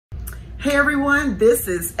Hey everyone, this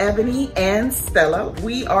is Ebonie and Stella.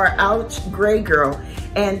 We are Ouch Gray Girl,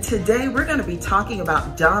 and today we're going to be talking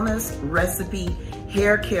about Donna's Recipe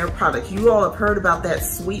hair care product. You all have heard about that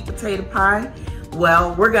sweet potato pie.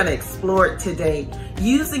 Well, we're going to explore it today.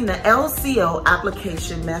 Using the LOC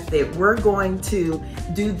Application Method, we're going to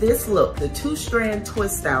do this look, the 2-strand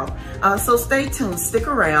twist out. So stay tuned, stick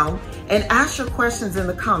around, and ask your questions in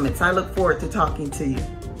the comments. I look forward to talking to you.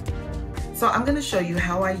 So I'm going to show you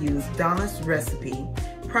how I use Donna's Recipe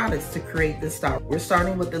products to create this style. We're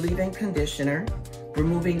starting with the leave-in conditioner. We're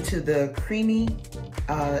moving to the creamy,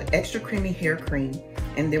 extra creamy hair cream,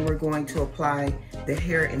 and then we're going to apply the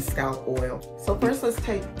hair and scalp oil. So first let's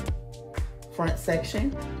take front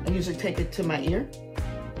section. I usually take it to my ear.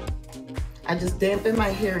 I just dampen my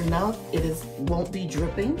hair enough. Won't be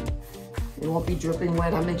dripping. It won't be dripping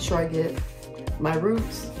wet. I make sure I get my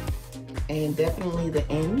roots and definitely the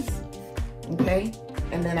ends. Okay,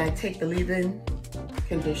 and then I take the leave-in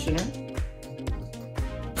conditioner,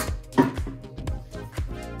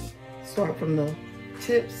 start from the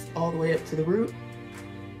tips all the way up to the root,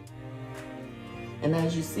 and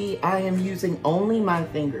as you see, I am using only my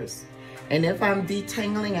fingers, and if I'm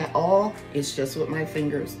detangling at all, it's just with my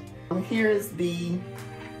fingers. Here is the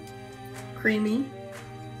creamy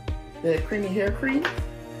hair cream,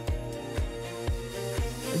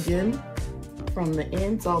 again from the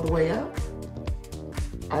ends all the way up.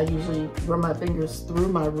 I usually run my fingers through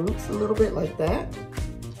my roots a little bit like that,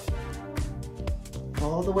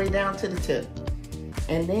 all the way down to the tip.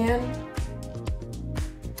 And then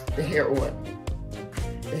the hair oil,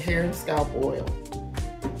 the hair and scalp oil.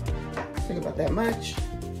 Think about that much.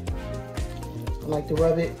 I like to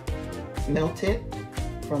rub it, melt it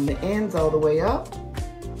from the ends all the way up,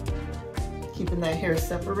 keeping that hair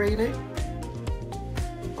separated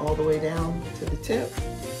all the way down to the tip.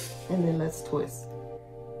 And then let's twist.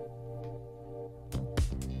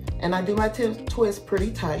 And I do my twist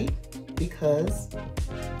pretty tight because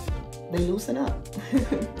they loosen up. You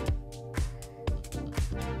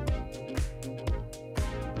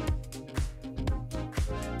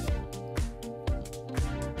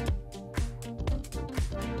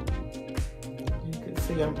can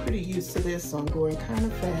see I'm pretty used to this, so I'm going kind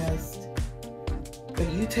of fast. But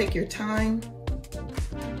you take your time.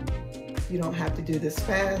 You don't have to do this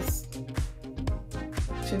fast.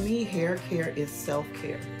 To me, hair care is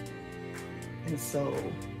self-care. And so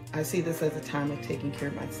I see this as a time of taking care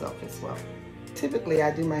of myself as well. Typically,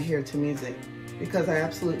 I do my hair to music because I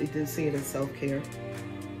absolutely do see it as self-care.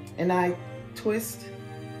 And I twist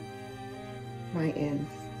my ends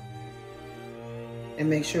and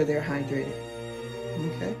make sure they're hydrated,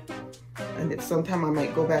 okay? And if sometime I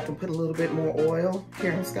might go back and put a little bit more oil,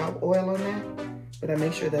 hair and scalp oil on that, but I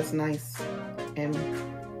make sure that's nice and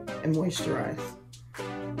moisturized,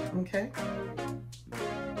 okay?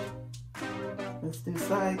 Let's do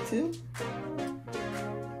side 2.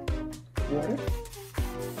 Water.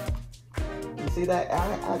 You see that?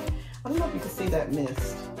 I don't know if you can see that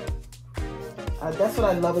mist. That's what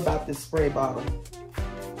I love about this spray bottle.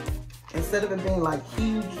 Instead of it being like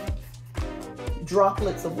huge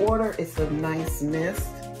droplets of water, it's a nice mist.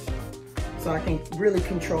 So I can really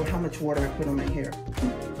control how much water I put on my hair.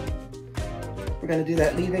 We're gonna do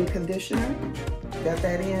that leave-in conditioner. Got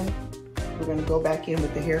that in. We're gonna go back in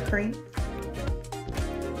with the hair cream.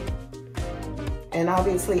 And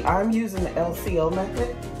obviously I'm using the LCO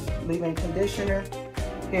method, leave-in conditioner,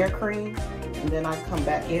 hair cream, and then I come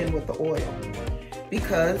back in with the oil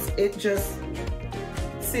because it just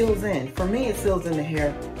seals in. For me, it seals in the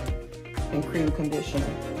hair and cream conditioner.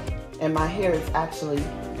 And my hair is actually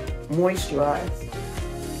moisturized.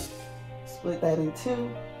 Split that in 2,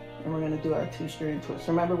 and we're gonna do our 2-strand twist.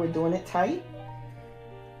 Remember, we're doing it tight.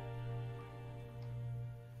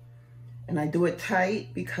 And I do it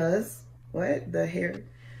tight because the hair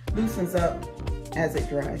loosens up as it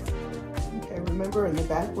dries. Okay, remember in the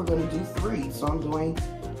back we're going to do 3. So I'm doing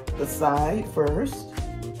the side first.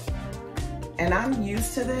 And I'm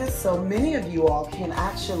used to this, so many of you all can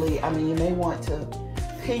actually, I mean, you may want to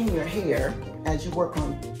pin your hair as you work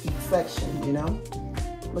on each section, you know?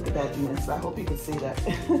 Look at that mess. I hope you can see that.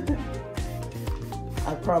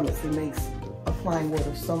 I promise it makes applying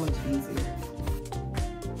water so much easier.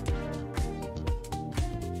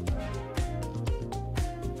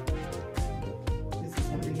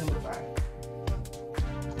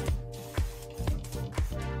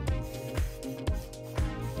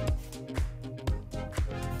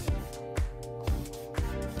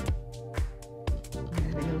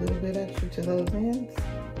 Extra to those ends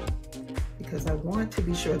because I want to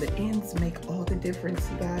be sure the ends make all the difference,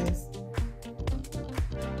 you guys.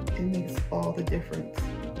 It makes all the difference.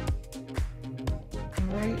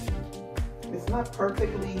 right? It's not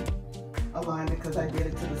perfectly aligned because I did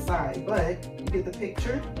it to the side, but you get the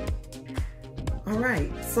picture. All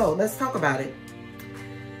right, so let's talk about it.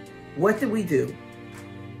 What did we do?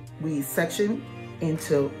 We sectioned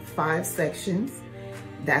into 5 sections.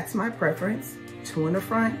 That's my preference. 2 in the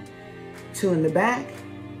front, 2 in the back,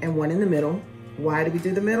 and 1 in the middle. Why do we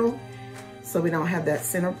do the middle? So we don't have that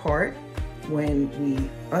center part when we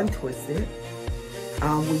untwist it.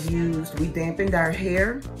 We dampened our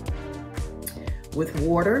hair with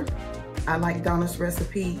water. I like Donna's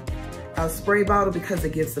recipe spray bottle because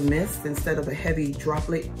it gives a mist instead of a heavy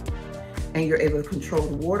droplet, and you're able to control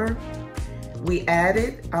the water. We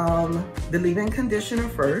added the leave-in conditioner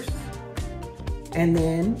first, and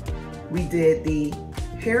then we did the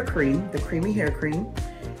hair cream, the creamy hair cream,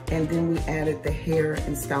 and then we added the hair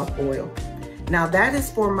and scalp oil. Now that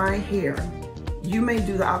is for my hair. You may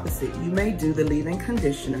do the opposite. You may do the leave-in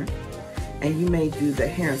conditioner, and you may do the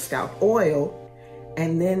hair and scalp oil,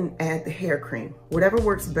 and then add the hair cream. Whatever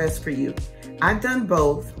works best for you. I've done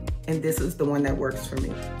both, and this is the one that works for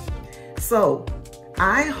me. So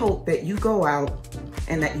I hope that you go out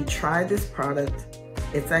and that you try this product.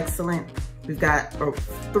 It's excellent. We've got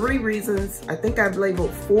 3 reasons. I think I've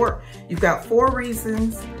labeled 4. You've got 4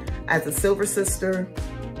 reasons as a silver sister,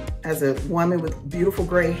 as a woman with beautiful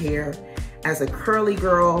gray hair, as a curly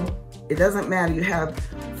girl. It doesn't matter. You have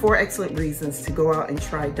 4 excellent reasons to go out and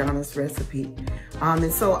try Donna's recipe.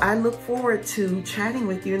 And so I look forward to chatting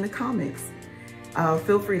with you in the comments.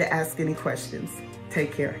 Feel free to ask any questions.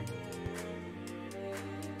 Take care.